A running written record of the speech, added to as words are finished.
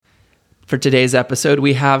For today's episode,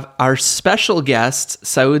 we have our special guests,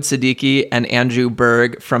 Saud Siddiqui and Andrew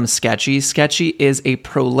Berg from Sketchy. Sketchy is a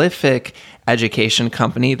prolific education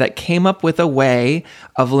company that came up with a way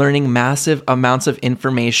of learning massive amounts of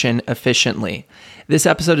information efficiently. This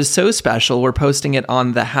episode is so special, we're posting it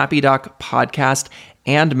on the Happy Doc podcast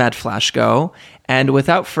and MedFlash Go. And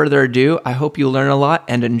without further ado, I hope you learn a lot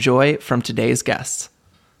and enjoy from today's guests.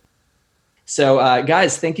 So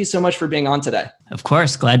guys, thank you so much for being on today. Of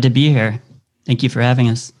course. Glad to be here. Thank you for having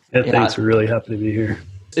us. Yeah, thanks. We're really happy to be here.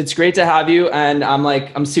 It's great to have you. And I'm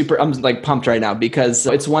pumped right now because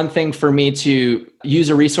it's one thing for me to use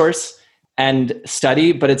a resource and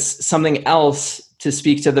study, but it's something else to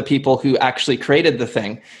speak to the people who actually created the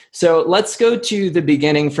thing. So let's go to the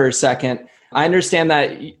beginning for a second. I understand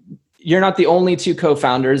that you're not the only two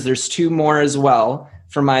co-founders. There's two more as well,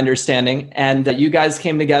 from my understanding, and that you guys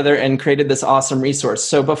came together and created this awesome resource.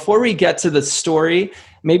 So before we get to the story,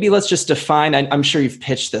 maybe let's just define, I'm sure you've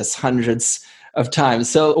pitched this hundreds of times.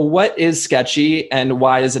 So what is Sketchy and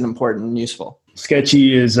why is it important and useful?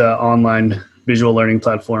 Sketchy is an online visual learning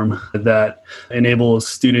platform that enables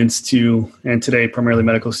students to, and today primarily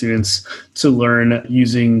medical students, to learn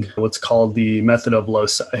using what's called the method of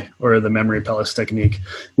loci, or the memory palace technique,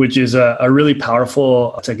 which is a really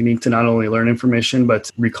powerful technique to not only learn information,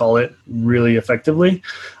 but recall it really effectively.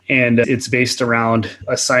 And it's based around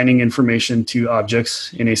assigning information to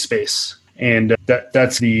objects in a space. And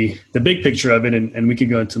that's the big picture of it, and we could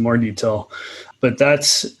go into more detail. But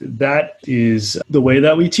that is the way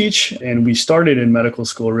that we teach. And we started in medical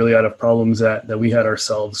school really out of problems that we had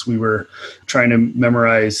ourselves. We were trying to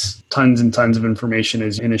memorize tons and tons of information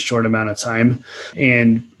in a short amount of time.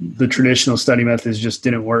 And the traditional study methods just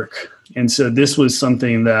didn't work. And so this was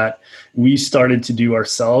something that we started to do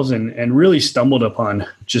ourselves and really stumbled upon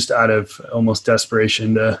just out of almost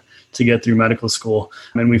desperation to get through medical school.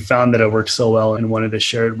 And we found that it worked so well and wanted to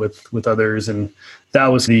share it with others. And that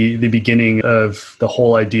was the beginning of the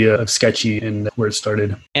whole idea of Sketchy and where it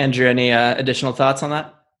started. Andrew, any additional thoughts on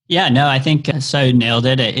that? Yeah, no, I think so nailed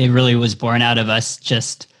it. It really was born out of us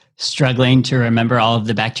just struggling to remember all of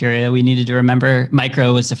the bacteria we needed to remember.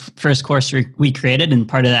 Micro was the first course we created, and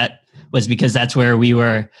part of that was because that's where we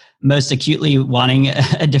were most acutely wanting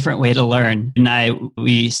a different way to learn. And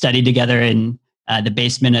we studied together in the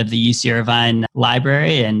basement of the UC Irvine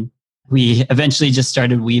library, and we eventually just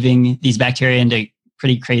started weaving these bacteria into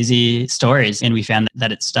pretty crazy stories, and we found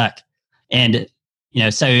that it stuck. And,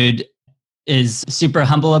 Saud is super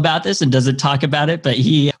humble about this and doesn't talk about it, but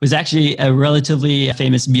he was actually a relatively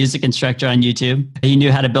famous music instructor on YouTube. He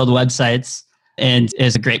knew how to build websites, and it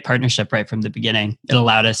was a great partnership right from the beginning. It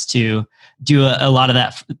allowed us to do a lot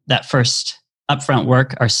of that first upfront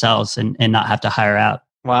work ourselves and not have to hire out.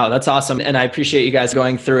 Wow, that's awesome. And I appreciate you guys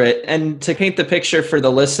going through it. And to paint the picture for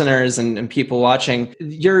the listeners and people watching,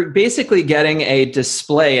 you're basically getting a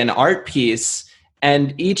display, an art piece,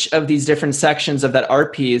 and each of these different sections of that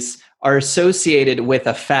art piece are associated with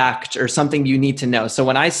a fact or something you need to know. So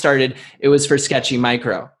when I started, it was for Sketchy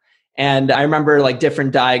Micro. And I remember like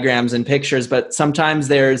different diagrams and pictures, but sometimes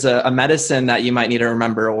there's a medicine that you might need to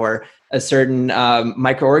remember, or a certain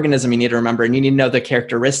microorganism you need to remember, and you need to know the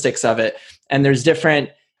characteristics of it. And there's different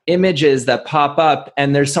images that pop up,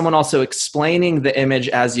 and there's someone also explaining the image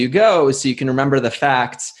as you go so you can remember the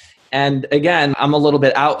facts. And again, I'm a little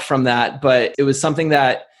bit out from that, but it was something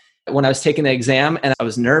that when I was taking the exam and I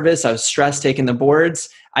was nervous, I was stressed taking the boards,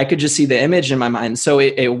 I could just see the image in my mind. So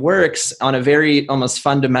it works on a very almost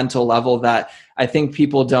fundamental level that I think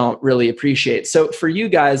people don't really appreciate. So for you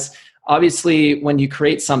guys, obviously, when you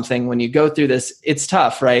create something, when you go through this, it's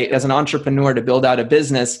tough, right? As an entrepreneur to build out a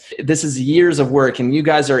business, this is years of work. And you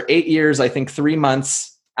guys are 8 years, I think 3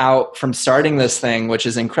 months out from starting this thing, which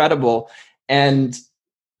is incredible. And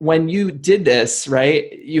when you did this,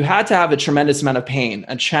 right, you had to have a tremendous amount of pain,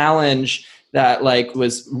 a challenge that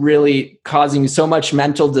was really causing you so much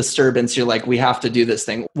mental disturbance. You're like, we have to do this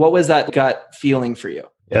thing. What was that gut feeling for you?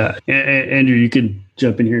 Yeah. Andrew, you could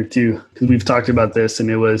jump in here too, because we've talked about this, and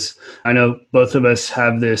I know both of us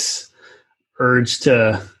have this urge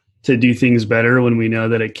to do things better when we know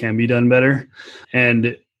that it can be done better.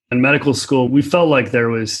 And in medical school, we felt like there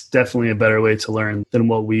was definitely a better way to learn than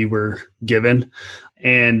what we were given.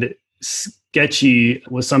 And Sketchy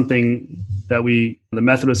was something that the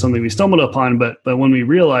method was something we stumbled upon, but when we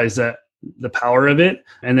realized that the power of it,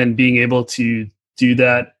 and then being able to do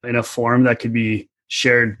that in a form that could be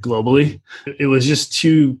shared globally. It was just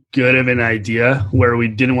too good of an idea where we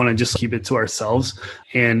didn't want to just keep it to ourselves.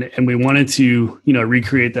 And we wanted to,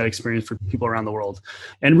 recreate that experience for people around the world.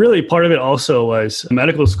 And really part of it also was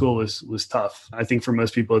medical school was tough. I think for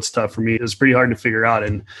most people, it's tough. For me, it was pretty hard to figure out.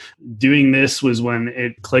 And doing this was when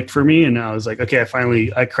it clicked for me. And I was like, okay,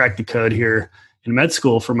 I cracked the code here in med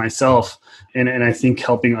school for myself. And I think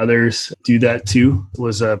helping others do that too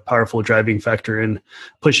was a powerful driving factor in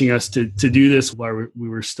pushing us to do this while we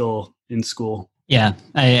were still in school. Yeah,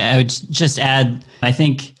 I would just add, I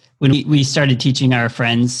think when we started teaching our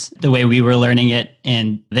friends the way we were learning it,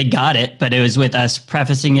 and they got it, but it was with us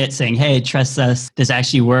prefacing it, saying, hey, trust us, this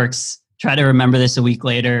actually works. Try to remember this a week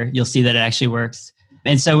later. You'll see that it actually works.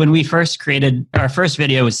 And so when we first created our first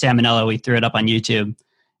video with Salmonella, we threw it up on YouTube.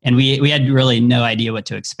 And we had really no idea what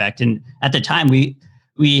to expect. And at the time,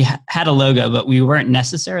 we had a logo, but we weren't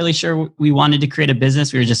necessarily sure we wanted to create a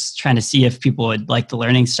business. We were just trying to see if people would like the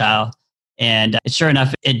learning style. And sure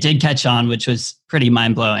enough, it did catch on, which was pretty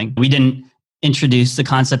mind-blowing. We didn't introduce the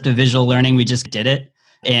concept of visual learning. We just did it.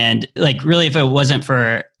 And really, if it wasn't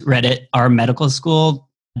for Reddit, our medical school,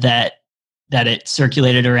 that it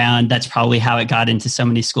circulated around, that's probably how it got into so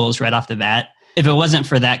many schools right off the bat. If it wasn't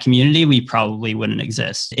for that community, we probably wouldn't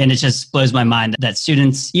exist. And it just blows my mind that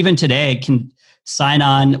students, even today, can sign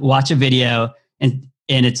on, watch a video, and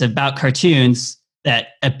it's about cartoons that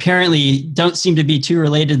apparently don't seem to be too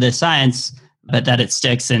related to science, but that it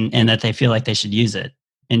sticks and that they feel like they should use it.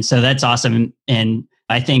 And so that's awesome. And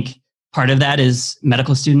I think part of that is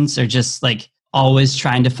medical students are just always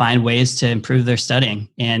trying to find ways to improve their studying,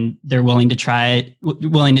 and they're willing to try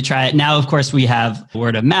it. Now, of course, we have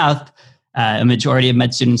word of mouth. A majority of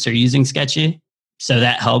med students are using Sketchy, so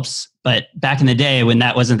that helps. But back in the day when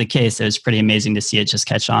that wasn't the case, it was pretty amazing to see it just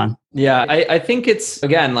catch on. Yeah, I think it's,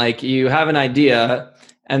 again, you have an idea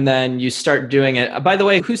and then you start doing it. By the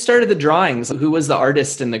way, who started the drawings? Who was the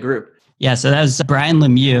artist in the group? Yeah, so that was Brian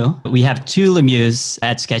Lemieux. We have two Lemieux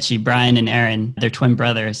at Sketchy, Brian and Aaron. They're twin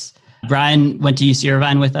brothers. Brian went to UC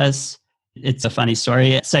Irvine with us. It's a funny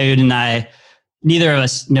story. Saud and I, neither of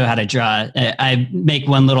us know how to draw. I make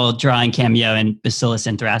one little drawing cameo in Bacillus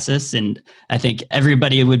anthracis, and I think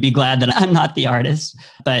everybody would be glad that I'm not the artist.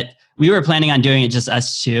 But we were planning on doing it just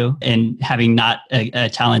us two and having not a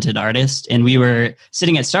talented artist. And we were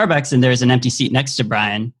sitting at Starbucks, and there was an empty seat next to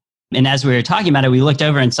Brian. And as we were talking about it, we looked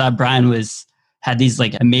over and saw Brian had these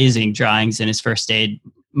amazing drawings in his first aid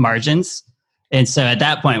margins. And so at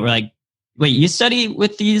that point, we're like, wait, you study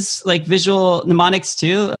with these visual mnemonics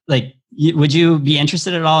too? Would you be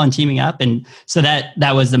interested at all in teaming up? And so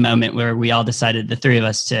that was the moment where we all decided, the three of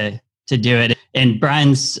us, to do it. And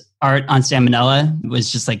Brian's art on Salmonella was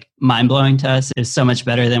just mind-blowing to us. It was so much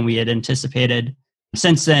better than we had anticipated.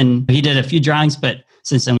 Since then, he did a few drawings, but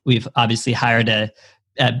since then we've obviously hired a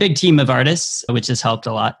big team of artists, which has helped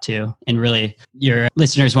a lot too. And really, your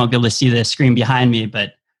listeners won't be able to see the screen behind me,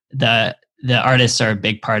 but the artists are a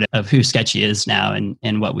big part of who Sketchy is now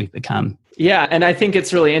and what we've become. Yeah, and I think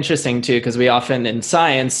it's really interesting too, because we often in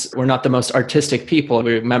science, we're not the most artistic people.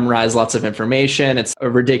 We memorize lots of information. It's a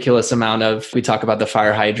ridiculous amount we talk about the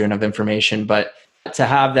fire hydrant of information, but to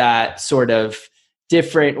have that sort of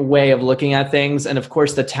different way of looking at things, and of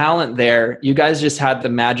course the talent there, you guys just had the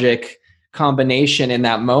magic combination in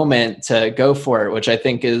that moment to go for it, which I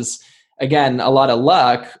think is, again, a lot of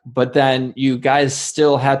luck, but then you guys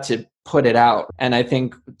still had to put it out. And I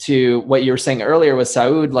think to what you were saying earlier with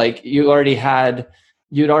Saud,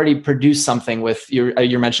 you'd already produced something with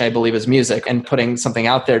your mention, I believe, is music and putting something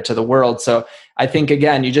out there to the world. So I think,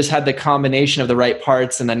 again, you just had the combination of the right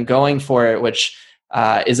parts and then going for it, which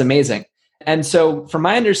is amazing. And so from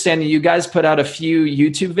my understanding, you guys put out a few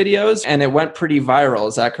YouTube videos and it went pretty viral.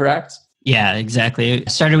 Is that correct? Yeah, exactly. It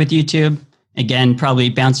started with YouTube. Again, probably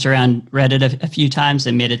bounced around Reddit a few times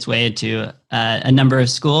and made its way to a number of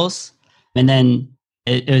schools. And then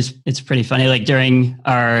it's pretty funny. During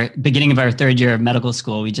our beginning of our third year of medical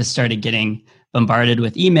school, we just started getting bombarded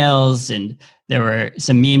with emails, and there were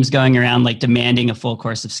some memes going around demanding a full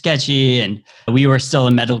course of Sketchy. And we were still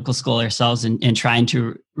in medical school ourselves and trying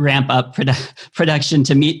to ramp up production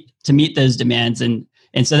to meet those demands.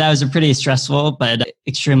 And so that was a pretty stressful but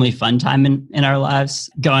extremely fun time in our lives,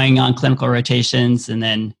 going on clinical rotations and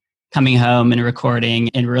then coming home and recording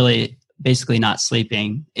and really basically not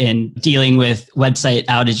sleeping and dealing with website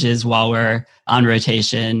outages while we're on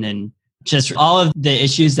rotation and just all of the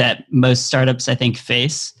issues that most startups, I think,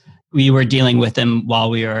 face. We were dealing with them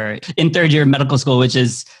while we were in third year of medical school, which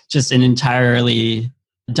is just an entirely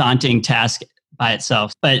daunting task by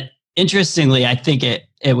itself. But interestingly, I think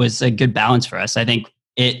it was a good balance for us. I think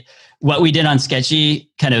what we did on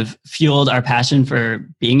Sketchy kind of fueled our passion for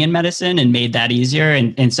being in medicine and made that easier.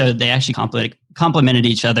 And so they actually complemented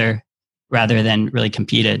each other rather than really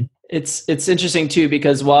competed. It's interesting too,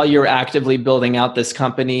 because while you're actively building out this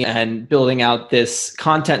company and building out this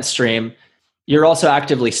content stream, you're also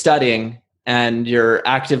actively studying and you're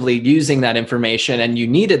actively using that information, and you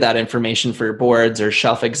needed that information for your boards or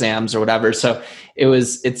shelf exams or whatever. So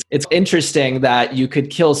it's interesting that you could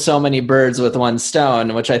kill so many birds with one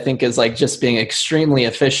stone, which I think is like just being extremely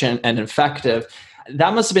efficient and effective.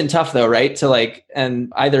 That must have been tough though, right? To like,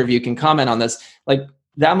 and either of you can comment on this, like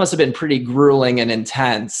that must have been pretty grueling and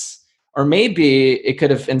intense. Or maybe it could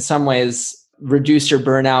have in some ways reduce your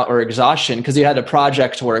burnout or exhaustion because you had a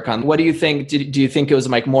project to work on. What do you think? Do you think it was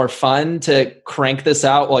like more fun to crank this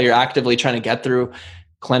out while you're actively trying to get through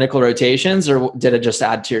clinical rotations, or did it just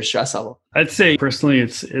add to your stress level? I'd say personally,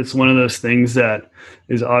 it's one of those things that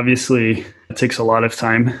is obviously, it takes a lot of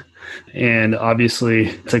time and obviously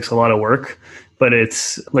it takes a lot of work, but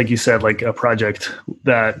it's like you said, like a project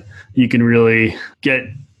that you can really get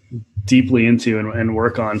deeply into and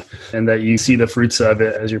work on, and that you see the fruits of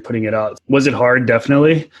it as you're putting it out. Was it hard?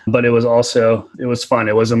 Definitely. But it was fun.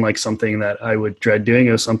 It wasn't like something that I would dread doing.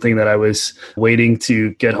 It was something that I was waiting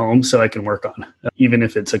to get home so I can work on. Even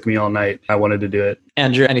if it took me all night, I wanted to do it.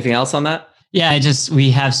 Andrew, anything else on that? Yeah, we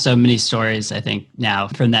have so many stories, I think, now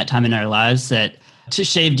from that time in our lives that to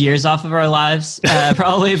shaved years off of our lives,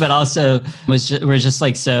 probably, but also we're just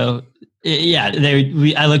like, so yeah,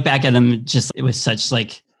 I look back at them just, it was such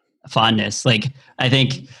like fondness. Like, I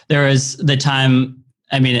think there was the time,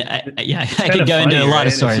 I mean, I could go into a lot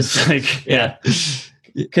of stories. Like, yeah.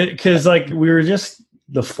 Cause like we were just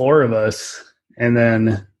the four of us, and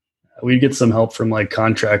then we'd get some help from like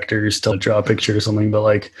contractors to draw a picture or something, but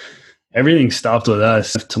like everything stopped with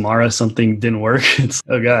us. If tomorrow something didn't work, it's,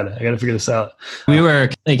 oh God, I got to figure this out. We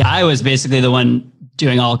were like, I was basically the one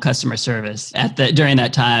doing all customer service during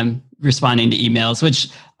that time, responding to emails, which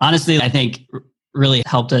honestly, I think really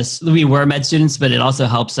helped us. We were med students, but it also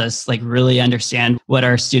helps us like really understand what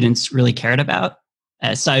our students really cared about.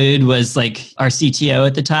 Saud was like our CTO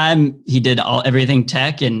at the time. He did everything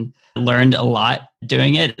tech and learned a lot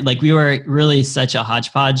doing it. Like we were really such a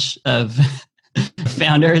hodgepodge of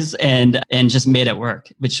founders and just made it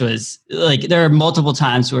work, which was like, there are multiple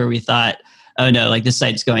times where we thought, oh no, like this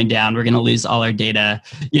site's going down. We're going to lose all our data.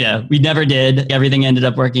 You know, we never did. Everything ended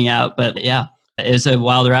up working out, but yeah, it was a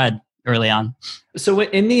wild ride early on. So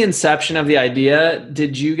in the inception of the idea,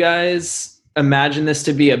 did you guys imagine this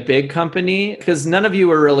to be a big company? Because none of you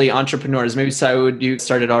were really entrepreneurs. Maybe Saud, you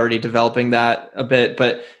started already developing that a bit,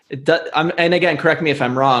 but and again, correct me if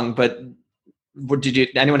I'm wrong, but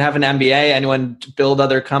anyone have an MBA? Anyone build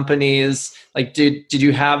other companies? Like, did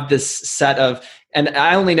you have this set of, and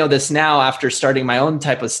I only know this now after starting my own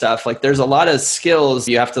type of stuff. Like there's a lot of skills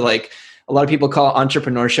you have to like, a lot of people call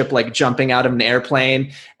entrepreneurship like jumping out of an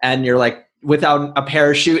airplane and you're like without a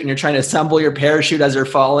parachute and you're trying to assemble your parachute as you're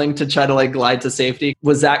falling to try to like glide to safety.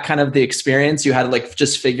 Was that kind of the experience? You had to like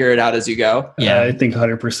just figure it out as you go? Yeah, I think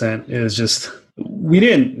 100%. It was just, we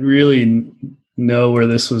didn't really know where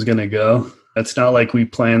this was going to go. It's not like we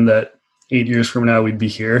planned that 8 years from now we'd be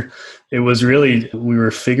here. It was really, we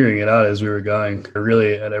were figuring it out as we were going,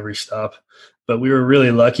 really at every stop. But we were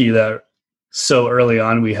really lucky that so early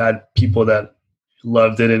on we had people that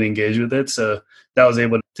loved it and engaged with it. So that was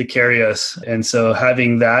able to carry us. And so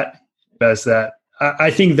having that as that,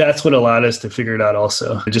 I think that's what allowed us to figure it out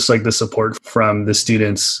also. Just like the support from the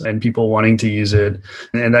students and people wanting to use it.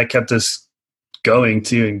 And that kept us going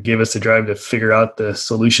too and gave us the drive to figure out the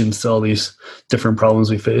solutions to all these different problems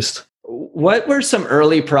we faced. What were some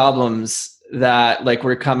early problems that like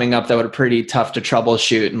were coming up that were pretty tough to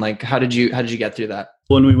troubleshoot? And like, how did you get through that?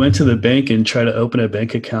 When we went to the bank and tried to open a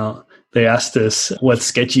bank account, they asked us what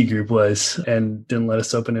Sketchy Group was and didn't let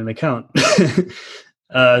us open an account.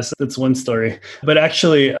 So that's one story. But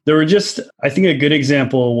actually, there were just, I think a good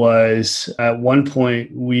example was at one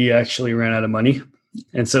point, we actually ran out of money.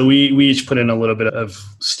 And so we each put in a little bit of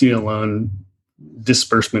student loan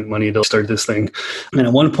disbursement money to start this thing. And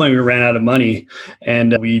at one point, we ran out of money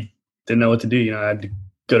and we didn't know what to do. You know, I had to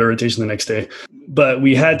go to rotation the next day. But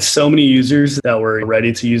we had so many users that were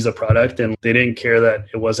ready to use the product and they didn't care that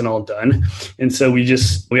it wasn't all done. And so we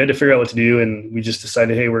had to figure out what to do. And we just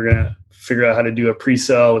decided, hey, we're going to figure out how to do a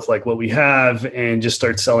pre-sale with like what we have and just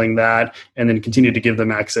start selling that and then continue to give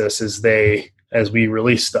them access as we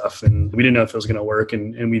release stuff. And we didn't know if it was going to work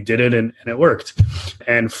and we did it and it worked.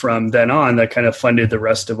 And from then on, that kind of funded the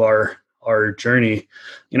rest of our journey.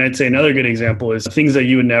 And I'd say another good example is things that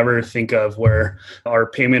you would never think of where our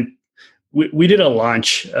payment, we did a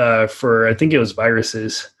launch for, I think it was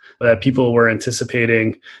viruses. that people were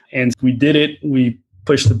anticipating. And we did it. We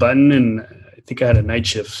pushed the button, and I think I had a night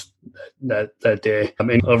shift that day.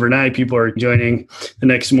 And overnight, people are joining. The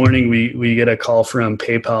next morning, we get a call from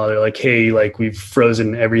PayPal. They're like, "Hey, like we've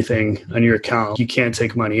frozen everything on your account. You can't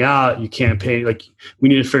take money out. You can't pay. Like we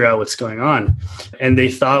need to figure out what's going on." And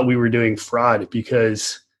they thought we were doing fraud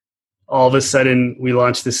because all of a sudden we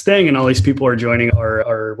launched this thing and all these people are joining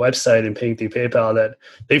our website and paying through PayPal, that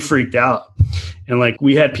they freaked out. And like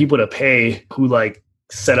we had people to pay who like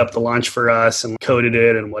set up the launch for us and coded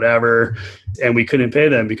it and whatever. And we couldn't pay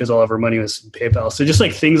them because all of our money was in PayPal. So just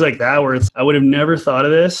like things like that, where I would have never thought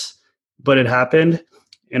of this, but it happened.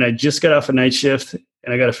 And I just got off a night shift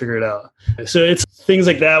and I got to figure it out. So it's things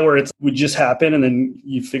like that where it would just happen and then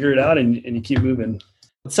you figure it out and you keep moving.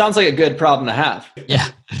 It sounds like a good problem to have. Yeah.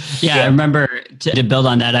 I remember to build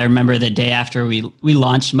on that. I remember the day after we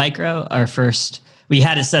launched Micro, we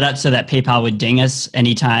had it set up so that PayPal would ding us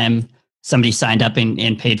anytime somebody signed up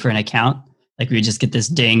and paid for an account. Like we would just get this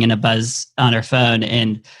ding and a buzz on our phone.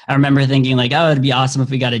 And I remember thinking like, oh, it'd be awesome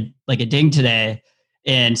if we got a ding today.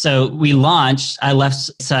 And so we launched. I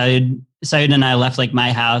left Sayed and I left like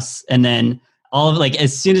my house, and then all of like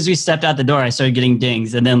as soon as we stepped out the door, I started getting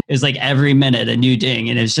dings, and then it was like every minute a new ding,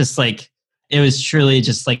 and it was just like it was truly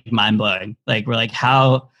just like mind blowing. Like we're like,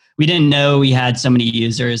 how we didn't know we had so many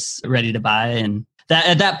users ready to buy, and that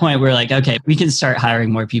at that point we're like, okay, we can start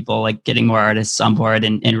hiring more people, like getting more artists on board,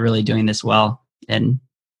 and really doing this well. And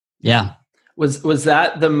yeah. Was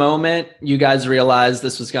that the moment you guys realized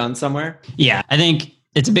this was going somewhere? Yeah, I think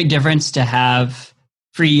it's a big difference to have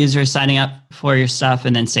free users signing up for your stuff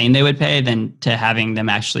and then saying they would pay than to having them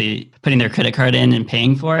actually putting their credit card in and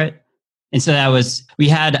paying for it. And so we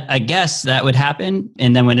had a guess that would happen.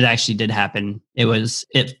 And then when it actually did happen,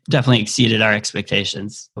 it definitely exceeded our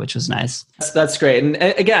expectations, which was nice. That's great. And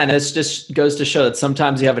again, it just goes to show that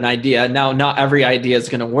sometimes you have an idea. Now, not every idea is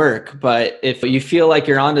going to work, but if you feel like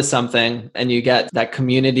you're onto something and you get that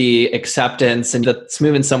community acceptance and that's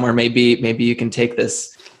moving somewhere, maybe you can take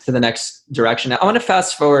this to the next direction. I want to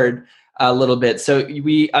fast forward a little bit. So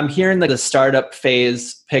I'm hearing the startup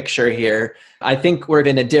phase picture here. I think we're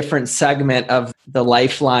in a different segment of the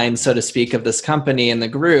lifeline, so to speak, of this company and the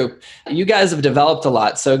group. You guys have developed a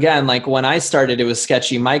lot. So again, like when I started, it was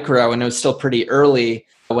Sketchy Micro and it was still pretty early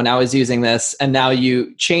when I was using this. And now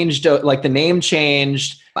you changed, like the name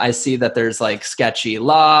changed. I see that there's like Sketchy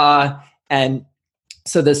Law. And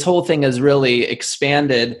so this whole thing has really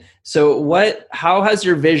expanded. So how has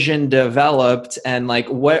your vision developed, and like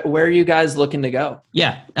where are you guys looking to go?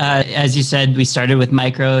 Yeah. As you said, we started with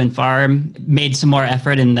Micro and Farm, made some more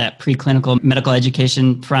effort in that preclinical medical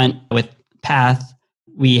education front with Path.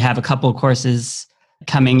 We have a couple of courses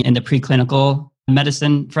coming in the preclinical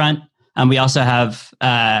medicine front. We also have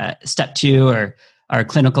Step 2 or our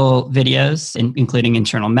clinical videos, including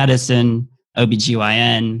internal medicine,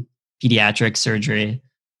 OBGYN, pediatric surgery.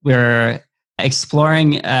 We're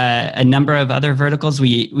exploring a number of other verticals.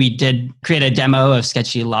 We did create a demo of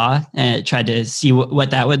Sketchy Law and tried to see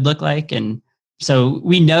what that would look like. And so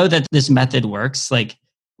we know that this method works. Like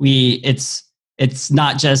it's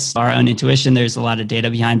not just our own intuition. There's a lot of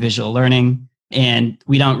data behind visual learning, and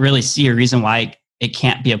we don't really see a reason why it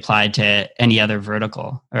can't be applied to any other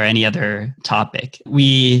vertical or any other topic.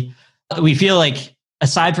 We feel like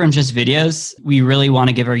aside from just videos, we really want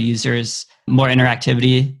to give our users more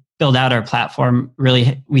interactivity, build out our platform.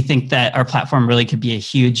 Really, we think that our platform really could be a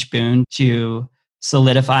huge boon to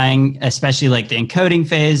solidifying, especially like the encoding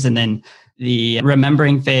phase and then the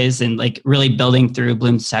remembering phase, and like really building through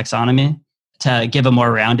Bloom's taxonomy to give a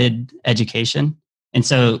more rounded education. And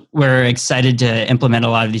so we're excited to implement a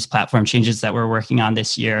lot of these platform changes that we're working on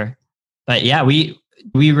this year. But yeah, we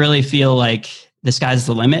really feel like the sky's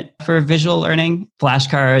the limit for visual learning.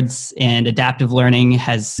 Flashcards and adaptive learning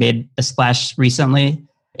has made a splash recently.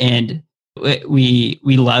 And we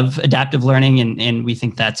love adaptive learning and we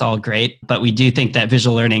think that's all great. But we do think that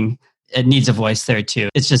visual learning, it needs a voice there too.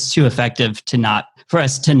 It's just too effective for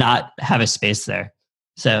us to not have a space there.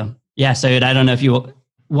 So yeah, so I don't know if you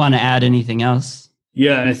want to add anything else.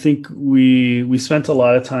 Yeah, I think we spent a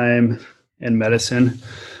lot of time in medicine,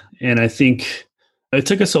 and I think it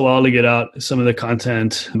took us a while to get out some of the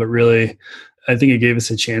content, but really, I think it gave us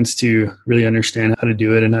a chance to really understand how to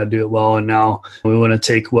do it and how to do it well. And now we want to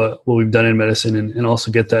take what we've done in medicine and also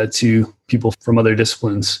get that to people from other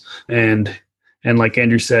disciplines. And like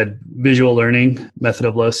Andrew said, visual learning, method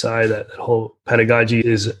of loci, that whole pedagogy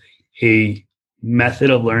is a method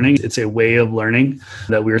of learning. It's a way of learning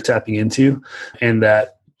that we're tapping into, and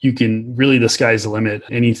that you can really, the sky's the limit.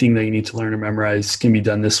 Anything that you need to learn or memorize can be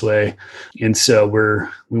done this way. And so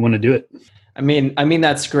we want to do it. I mean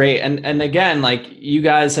that's great. And again, like you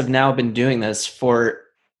guys have now been doing this for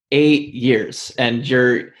 8 years, and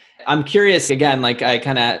I'm curious again, like I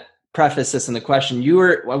kind of preface this in the question. You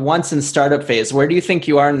were once in startup phase. Where do you think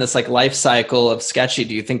you are in this like life cycle of Sketchy?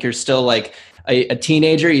 Do you think you're still like a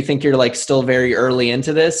teenager? You think you're like still very early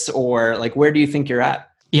into this, or like where do you think you're at?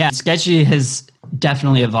 Yeah, Sketchy has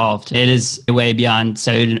definitely evolved. It is way beyond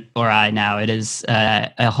Sode or I now. It is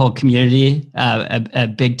a whole community, a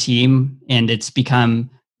big team, and it's become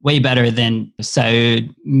way better than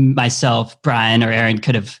Sode, myself, Brian, or Aaron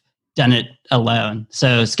could have done it alone.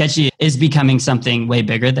 So Sketchy is becoming something way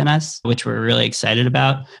bigger than us, which we're really excited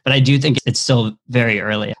about. But I do think it's still very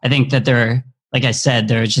early. I think that like I said,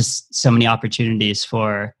 there are just so many opportunities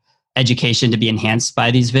for education to be enhanced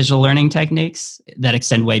by these visual learning techniques that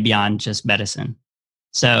extend way beyond just medicine.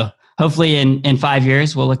 So hopefully in 5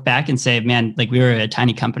 years, we'll look back and say, man, like we were a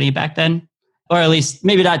tiny company back then, or at least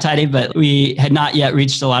maybe not tiny, but we had not yet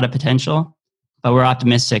reached a lot of potential, but we're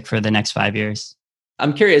optimistic for the next 5 years.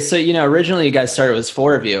 I'm curious. So, originally you guys started with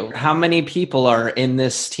 4 of you. How many people are in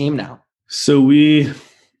this team now? So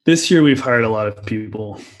this year we've hired a lot of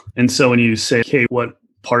people. And so when you say, okay, what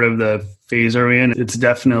part of the phase are we in? It's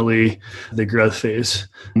definitely the growth phase,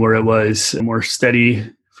 where it was more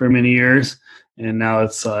steady for many years. And now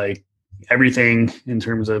it's like everything in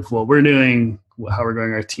terms of what we're doing, how we're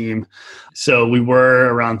growing our team. So we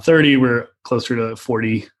were around 30, we're closer to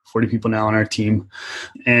 40 people now on our team.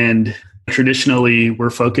 And traditionally, we're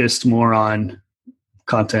focused more on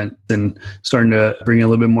content and starting to bring a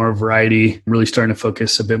little bit more variety, really starting to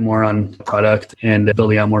focus a bit more on product and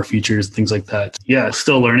building out more features, things like that. Yeah,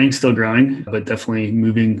 still learning, still growing, but definitely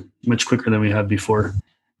moving much quicker than we have before.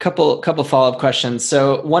 Couple follow-up questions.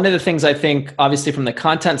 So one of the things I think, obviously from the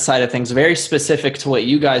content side of things, very specific to what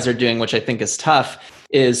you guys are doing, which I think is tough,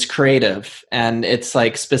 is creative. And it's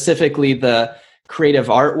like specifically the creative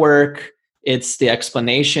artwork, it's the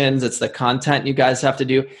explanations, it's the content you guys have to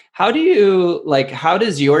do. How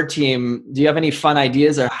does your team, do you have any fun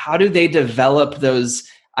ideas, or how do they develop those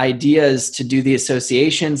ideas to do the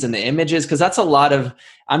associations and the images? Because that's a lot of,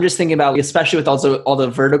 I'm just thinking about, especially with also all the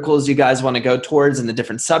verticals you guys want to go towards and the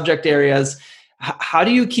different subject areas. How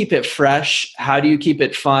do you keep it fresh? How do you keep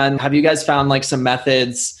it fun? Have you guys found like some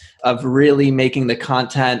methods of really making the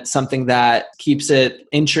content something that keeps it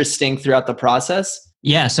interesting throughout the process?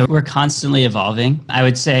 Yeah, so we're constantly evolving. I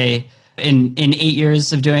would say in 8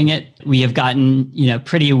 years of doing it, we have gotten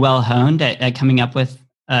pretty well honed at coming up with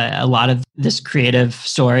a lot of this creative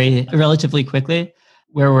story relatively quickly.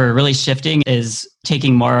 Where we're really shifting is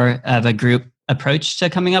taking more of a group approach to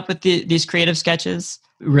coming up with these creative sketches.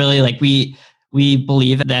 Really, like we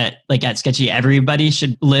believe that like at Sketchy, everybody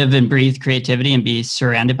should live and breathe creativity and be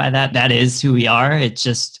surrounded by that. That is who we are. It's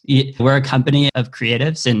just, we're a company of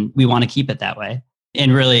creatives and we want to keep it that way.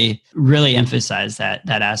 And really, really emphasize that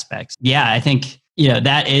aspect. Yeah, I think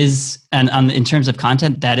that is, and in terms of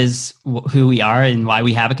content, that is who we are and why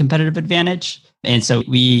we have a competitive advantage. And so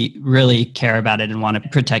we really care about it and want to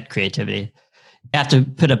protect creativity. I have to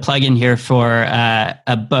put a plug in here for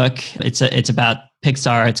a book. It's about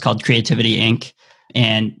Pixar. It's called Creativity Inc.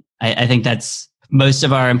 And I think that's most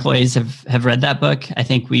of our employees have read that book. I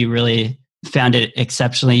think we really found it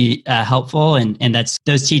exceptionally helpful, and that's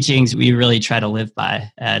those teachings we really try to live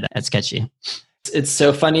by at Sketchy. It's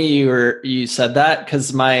so funny you said that,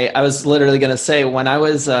 because I was literally going to say, when I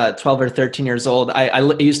was 12 or 13 years old, I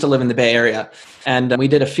used to live in the Bay Area, and we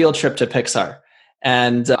did a field trip to Pixar.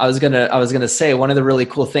 And I was gonna say, one of the really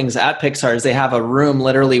cool things at Pixar is they have a room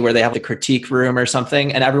literally where they have the critique room or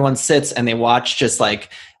something, and everyone sits and they watch just like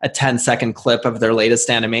a 10-second clip of their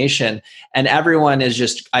latest animation, and everyone is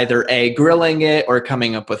just either grilling it or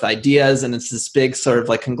coming up with ideas, and it's this big sort of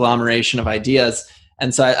like conglomeration of ideas.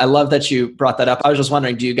 And so I love that you brought that up. I was just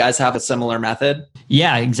wondering, do you guys have a similar method?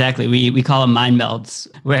 Yeah, exactly. We call them mind melds,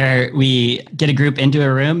 where we get a group into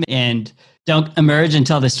a room and don't emerge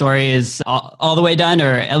until the story is all the way done,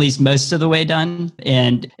 or at least most of the way done.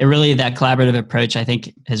 And that collaborative approach, I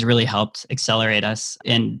think, has really helped accelerate us.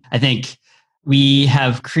 And I think we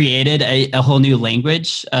have created a whole new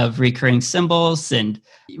language of recurring symbols. And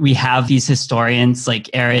we have these historians like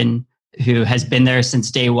Aaron, who has been there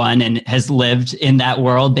since day one and has lived in that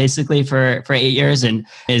world basically for 8 years and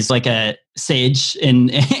is like a sage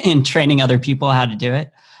in training other people how to do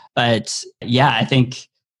it. But yeah, I think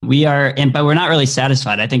we are, but we're not really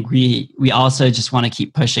satisfied. I think we also just want to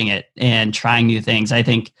keep pushing it and trying new things. I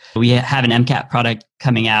think we have an MCAT product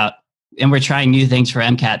coming out, and we're trying new things for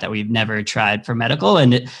MCAT that we've never tried for medical.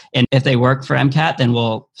 And if they work for MCAT, then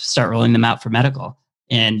we'll start rolling them out for medical.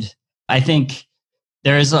 And I think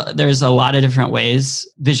There's a lot of different ways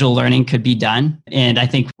visual learning could be done. And I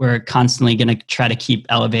think we're constantly going to try to keep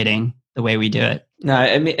elevating the way we do it. No,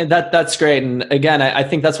 I mean, that's great. And again, I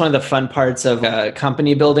think that's one of the fun parts of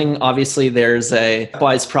company building. Obviously, there's a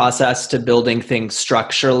wise process to building things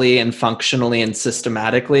structurally and functionally and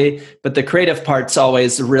systematically. But the creative part's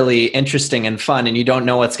always really interesting and fun, and you don't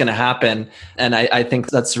know what's going to happen. And I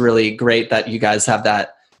think that's really great that you guys have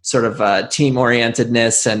that sort of team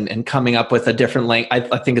orientedness and coming up with a different link.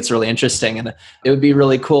 I think it's really interesting, and it would be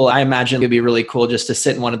really cool. I imagine it'd be really cool just to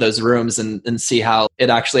sit in one of those rooms and see how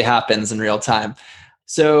it actually happens in real time.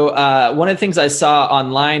 So one of the things I saw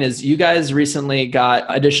online is you guys recently got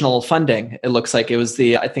additional funding. It looks like it was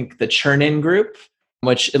I think the Churn-In group,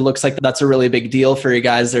 which it looks like that's a really big deal for you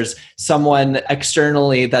guys. There's someone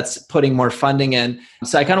externally that's putting more funding in.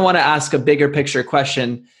 So I kind of want to ask a bigger picture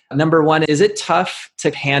question. Number one, is it tough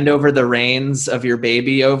to hand over the reins of your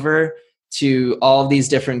baby over to all these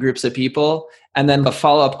different groups of people? And then the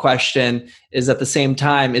follow-up question is, at the same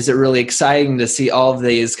time, is it really exciting to see all of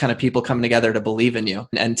these kind of people coming together to believe in you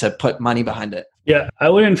and to put money behind it? Yeah, I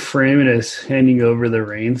wouldn't frame it as handing over the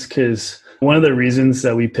reins, because one of the reasons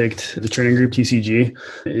that we picked the Churn-In group, TCG,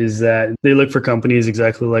 is that they look for companies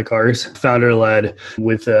exactly like ours, founder-led,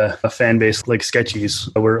 with a fan base like Sketchy's,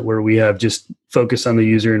 where we have just focused on the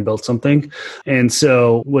user and built something. And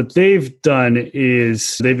so what they've done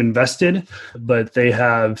is they've invested, but they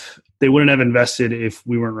wouldn't have invested if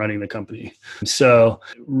we weren't running the company. So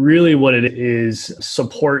really what it is,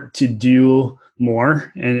 support to do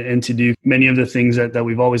more and to do many of the things that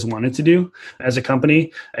we've always wanted to do as a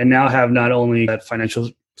company, and now have not only that financial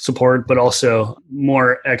support, but also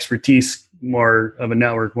more expertise, more of a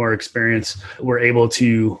network, more experience. We're able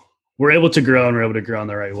to grow, and we're able to grow in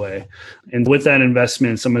the right way. And with that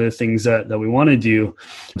investment, some of the things that we want to do.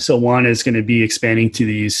 So one is going to be expanding to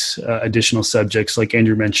these additional subjects. Like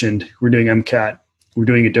Andrew mentioned, we're doing MCAT. We're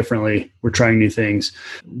doing it differently. We're trying new things.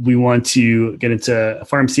 We want to get into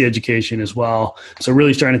pharmacy education as well. So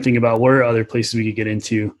really starting to think about where are other places we could get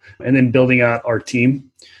into, and then building out our team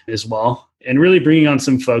as well. And really bringing on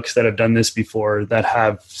some folks that have done this before, that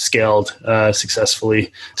have scaled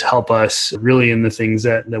successfully, to help us really in the things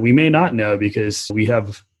that we may not know, because we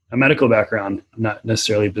have a medical background, not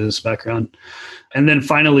necessarily a business background. And then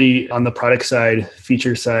finally, on the product side,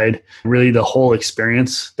 feature side, really the whole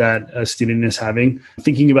experience that a student is having,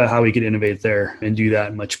 thinking about how we could innovate there and do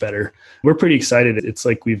that much better. We're pretty excited. It's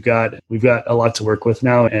like we've got a lot to work with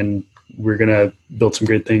now, and we're going to build some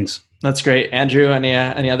great things. That's great. Andrew,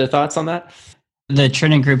 any other thoughts on that? The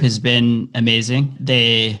Churn-In group has been amazing.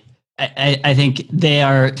 I think they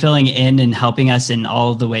are filling in and helping us in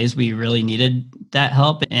all the ways we really needed that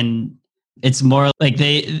help. And it's more like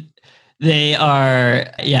they are,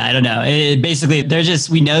 I don't know. Basically,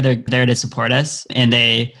 we know they're there to support us, and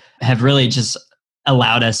they have really just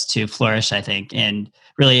allowed us to flourish, I think, and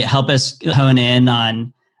really help us hone in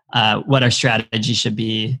on what our strategy should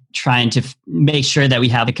be, trying to make sure that we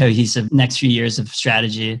have a cohesive next few years of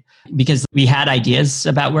strategy, because we had ideas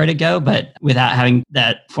about where to go, but without having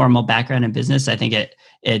that formal background in business, I think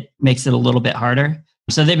it makes it a little bit harder.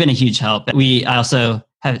 So they've been a huge help. We also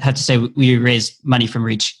have to say we raised money from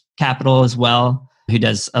Reach Capital as well, who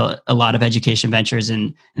does a lot of education ventures,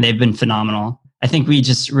 and they've been phenomenal. I think we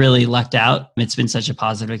just really lucked out. It's been such a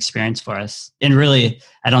positive experience for us. And really,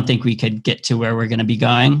 I don't think we could get to where we're going to be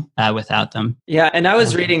going without them. Yeah. And I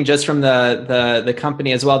was reading just from the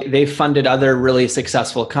company as well. They funded other really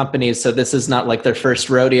successful companies. So this is not like their first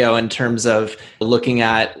rodeo in terms of looking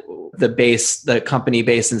at the company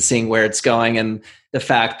base and seeing where it's going, and the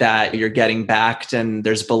fact that you're getting backed and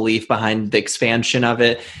there's belief behind the expansion of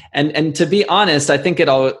it. And to be honest, I think it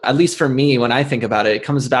all, at least for me, when I think about it, it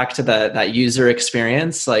comes back to that user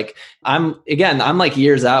experience. Like I'm like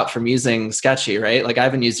years out from using Sketchy, right? Like I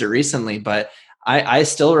haven't used it recently, but I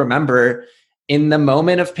still remember in the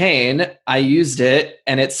moment of pain, I used it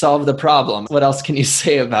and it solved the problem. What else can you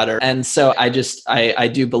say about it? And so I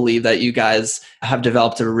do believe that you guys have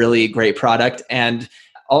developed a really great product. And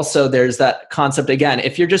also there's that concept, again,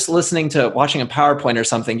 if you're just watching a PowerPoint or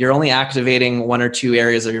something, you're only activating one or two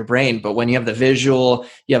areas of your brain. But when you have the visual,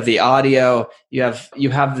 you have the audio, you have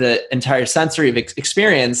the entire sensory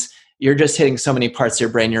experience, you're just hitting so many parts of your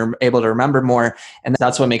brain, you're able to remember more. And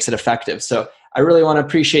that's what makes it effective. So I really want to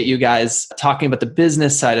appreciate you guys talking about the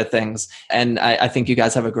business side of things. And I think you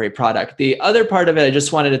guys have a great product. The other part of it I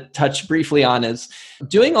just wanted to touch briefly on is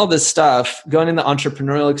doing all this stuff, going in the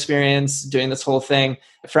entrepreneurial experience, doing this whole thing.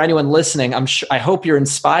 For anyone listening, I hope you're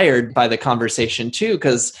inspired by the conversation too,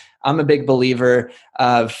 because I'm a big believer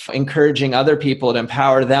of encouraging other people to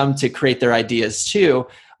empower them to create their ideas too.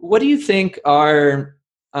 What do you think are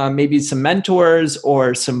maybe some mentors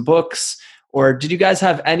or some books, or did you guys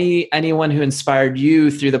have anyone who inspired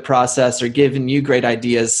you through the process or given you great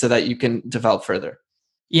ideas so that you can develop further?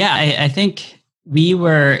 Yeah, I think we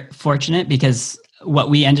were fortunate because what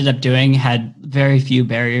we ended up doing had very few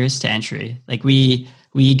barriers to entry. Like we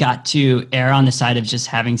got to err on the side of just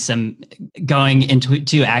having some going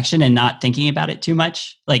into action and not thinking about it too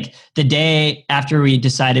much. Like the day after we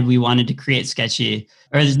decided we wanted to create Sketchy,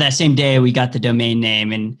 or that same day we got the domain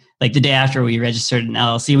name, and like the day after we registered an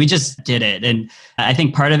LLC, we just did it. And I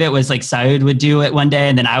think part of it was like Saud would do it one day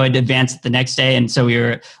and then I would advance it the next day. And so we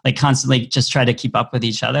were like constantly just try to keep up with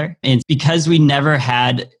each other. And because we never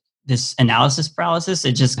had this analysis paralysis,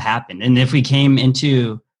 it just happened. And if we came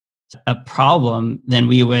into a problem, then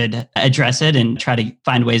we would address it and try to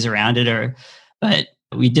find ways around it. But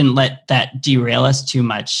we didn't let that derail us too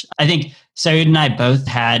much. I think Saud and I both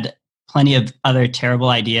had plenty of other terrible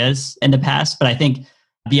ideas in the past, but I think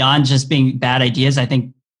beyond just being bad ideas, I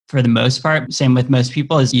think for the most part, same with most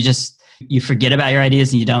people, is you forget about your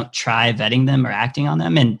ideas and you don't try vetting them or acting on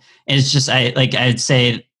them. And it's just, I'd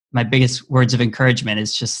say my biggest words of encouragement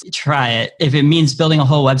is just try it. If it means building a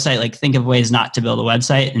whole website, like think of ways not to build a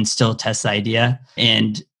website and still test the idea.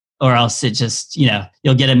 Or else it just,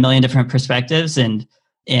 you'll get a million different perspectives and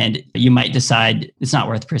you might decide it's not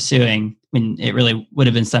worth pursuing when it really would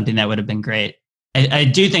have been something that would have been great. I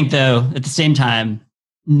do think though, at the same time,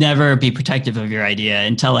 never be protective of your idea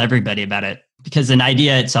and tell everybody about it, because an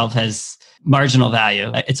idea itself has marginal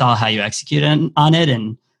value. It's all how you execute on it.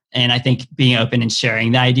 And I think being open and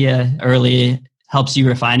sharing the idea early helps you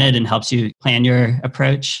refine it and helps you plan your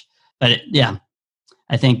approach. But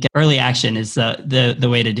I think early action is the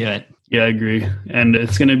way to do it. Yeah, I agree. And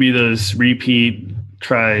it's going to be those repeat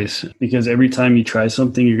tries, because every time you try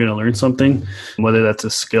something, you're going to learn something, whether that's a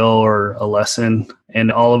skill or a lesson.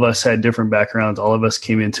 And all of us had different backgrounds. All of us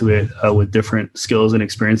came into it with different skills and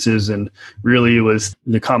experiences. And really it was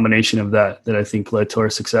the combination of that I think led to our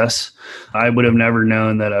success. I would have never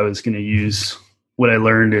known that I was going to use what I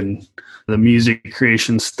learned in the music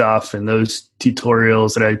creation stuff and those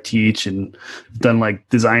tutorials that I teach, and done like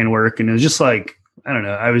design work. And it was just like, I don't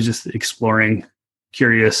know, I was just exploring,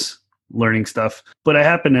 curious, learning stuff. But I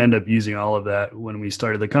happened to end up using all of that when we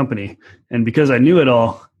started the company. And because I knew it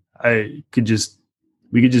all, we could just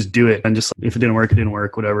do it. And just if it didn't work, it didn't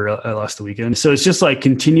work, whatever. I lost the weekend. So it's just like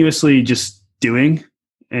continuously just doing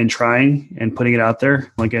and trying and putting it out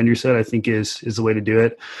there. Like Andrew said, I think is the way to do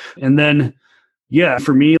it. And then,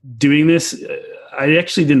 for me doing this, I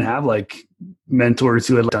actually didn't have like mentors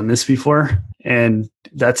who had done this before, and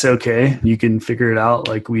that's okay. You can figure it out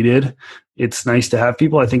like we did. It's nice to have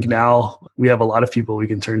people. I think now we have a lot of people we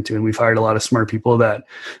can turn to, and we've hired a lot of smart people that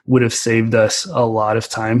would have saved us a lot of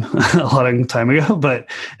time, a long time ago, but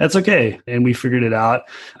that's okay. And we figured it out.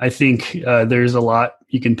 I think there's a lot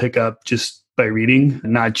you can pick up just by reading,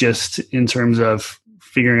 not just in terms of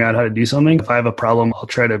figuring out how to do something. If I have a problem, I'll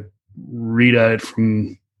try to read at it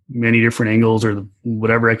from many different angles or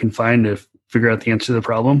whatever I can find to figure out the answer to the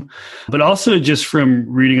problem, but also just from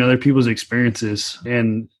reading other people's experiences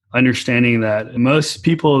and understanding that most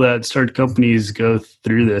people that start companies go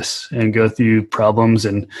through this and go through problems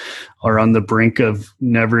and are on the brink of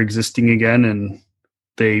never existing again, and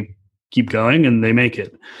they keep going and they make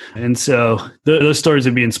it. And so those stories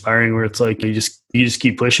would be inspiring, where it's like you just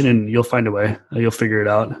keep pushing and you'll find a way, you'll figure it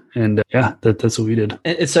out. And that's what we did.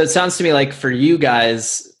 And so it sounds to me like for you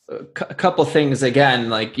guys, a couple things, again,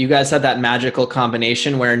 like you guys had that magical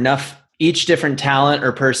combination where each different talent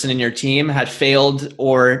or person in your team had failed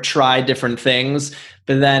or tried different things.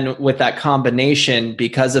 But then with that combination,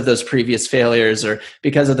 because of those previous failures or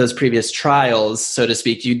because of those previous trials, so to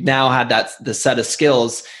speak, you now had the set of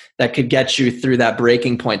skills that could get you through that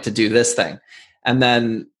breaking point to do this thing. And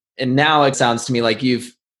now it sounds to me like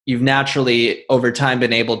you've naturally over time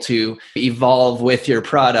been able to evolve with your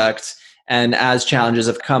product. And as challenges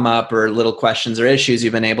have come up or little questions or issues,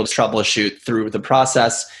 you've been able to troubleshoot through the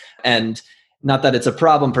process. And not that it's a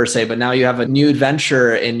problem per se, but now you have a new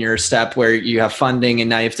adventure in your step where you have funding and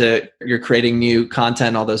now you're creating new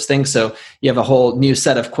content, all those things. So you have a whole new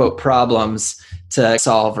set of quote problems to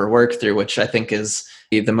solve or work through, which I think is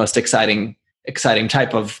the most exciting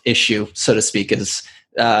type of issue, so to speak, is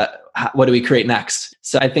what do we create next?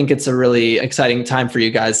 So I think it's a really exciting time for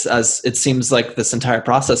you guys, as it seems like this entire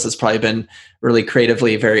process has probably been really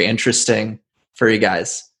creatively very interesting for you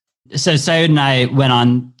guys. So Saud and I went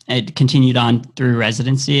on, it continued on through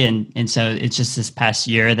residency. And so it's just this past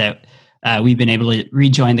year that we've been able to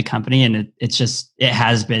rejoin the company. And it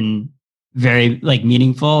has been very like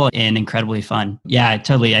meaningful and incredibly fun. Yeah,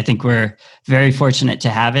 totally. I think we're very fortunate to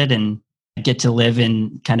have it and get to live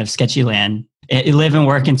in kind of sketchy land. Live and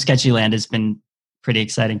work in sketchy land has been pretty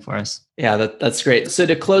exciting for us. Yeah, that's great. So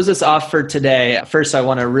to close us off for today, first, I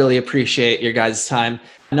want to really appreciate your guys' time.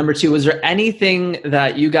 Number two, was there anything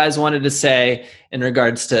that you guys wanted to say in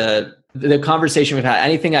regards to the conversation we've had?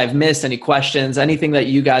 Anything I've missed, any questions, anything that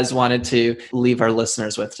you guys wanted to leave our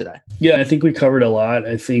listeners with today? Yeah, I think we covered a lot.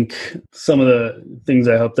 I think some of the things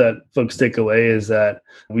I hope that folks take away is that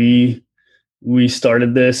we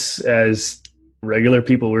started this as regular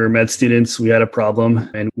people. We were med students. We had a problem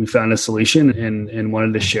and we found a solution and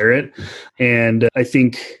wanted to share it. And I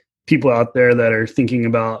think people out there that are thinking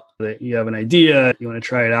about that you have an idea, you want to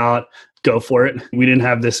try it out, go for it. We didn't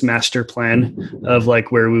have this master plan of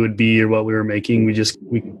like where we would be or what we were making.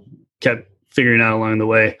 We kept figuring out along the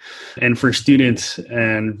way. And for students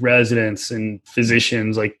and residents and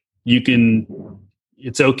physicians, like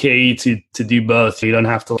it's okay to do both. You don't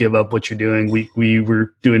have to give up what you're doing. We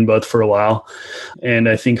were doing both for a while. And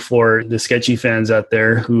I think for the sketchy fans out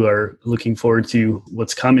there who are looking forward to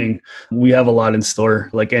what's coming, we have a lot in store.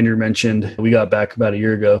 Like Andrew mentioned, we got back about a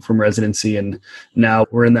year ago from residency, and now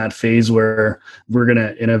we're in that phase where we're going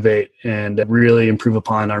to innovate and really improve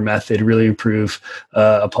upon our method, really improve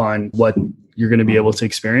upon what you're going to be able to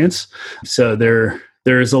experience. So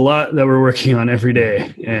there's a lot that we're working on every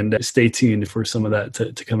day, and stay tuned for some of that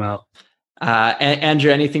to come out.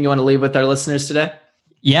 Andrew, anything you want to leave with our listeners today?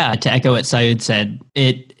 Yeah, to echo what Saud said,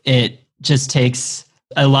 it just takes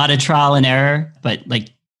a lot of trial and error, but like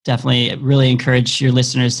definitely really encourage your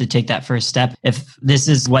listeners to take that first step. If this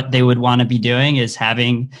is what they would want to be doing, is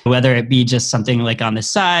having, whether it be just something like on the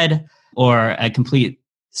side or a complete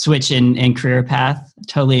switch in career path,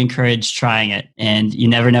 totally encourage trying it. And you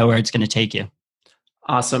never know where it's going to take you.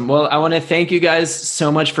 Awesome. Well, I want to thank you guys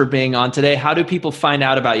so much for being on today. How do people find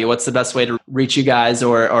out about you? What's the best way to reach you guys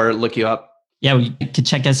or look you up? Yeah, you can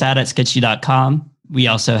check us out at sketchy.com. We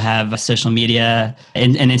also have a social media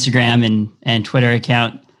and Instagram and Twitter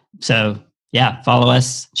account. So yeah, follow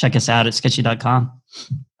us, check us out at sketchy.com.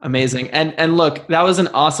 Amazing. And look, that was an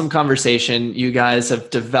awesome conversation. You guys have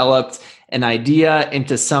developed an idea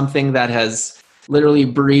into something that has literally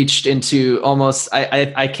breached into almost,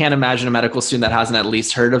 I can't imagine a medical student that hasn't at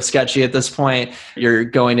least heard of Sketchy at this point. You're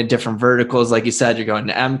going to different verticals. Like you said, you're going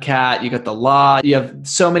to MCAT, you got the law, you have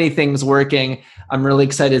so many things working. I'm really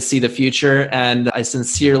excited to see the future. And I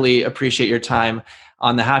sincerely appreciate your time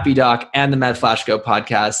on the Happy Doc and the MedFlash Go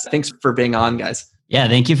podcast. Thanks for being on, guys. Yeah,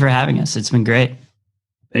 thank you for having us. It's been great.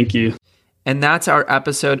 Thank you. And that's our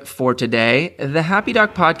episode for today. The Happy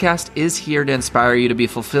Doc podcast is here to inspire you to be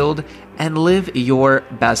fulfilled and live your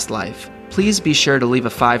best life. Please be sure to leave a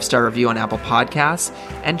 5-star review on Apple Podcasts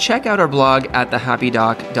and check out our blog at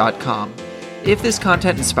thehappydoc.com. If this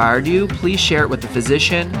content inspired you, please share it with a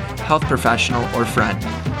physician, health professional, or friend.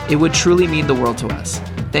 It would truly mean the world to us.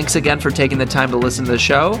 Thanks again for taking the time to listen to the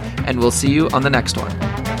show, and we'll see you on the next one.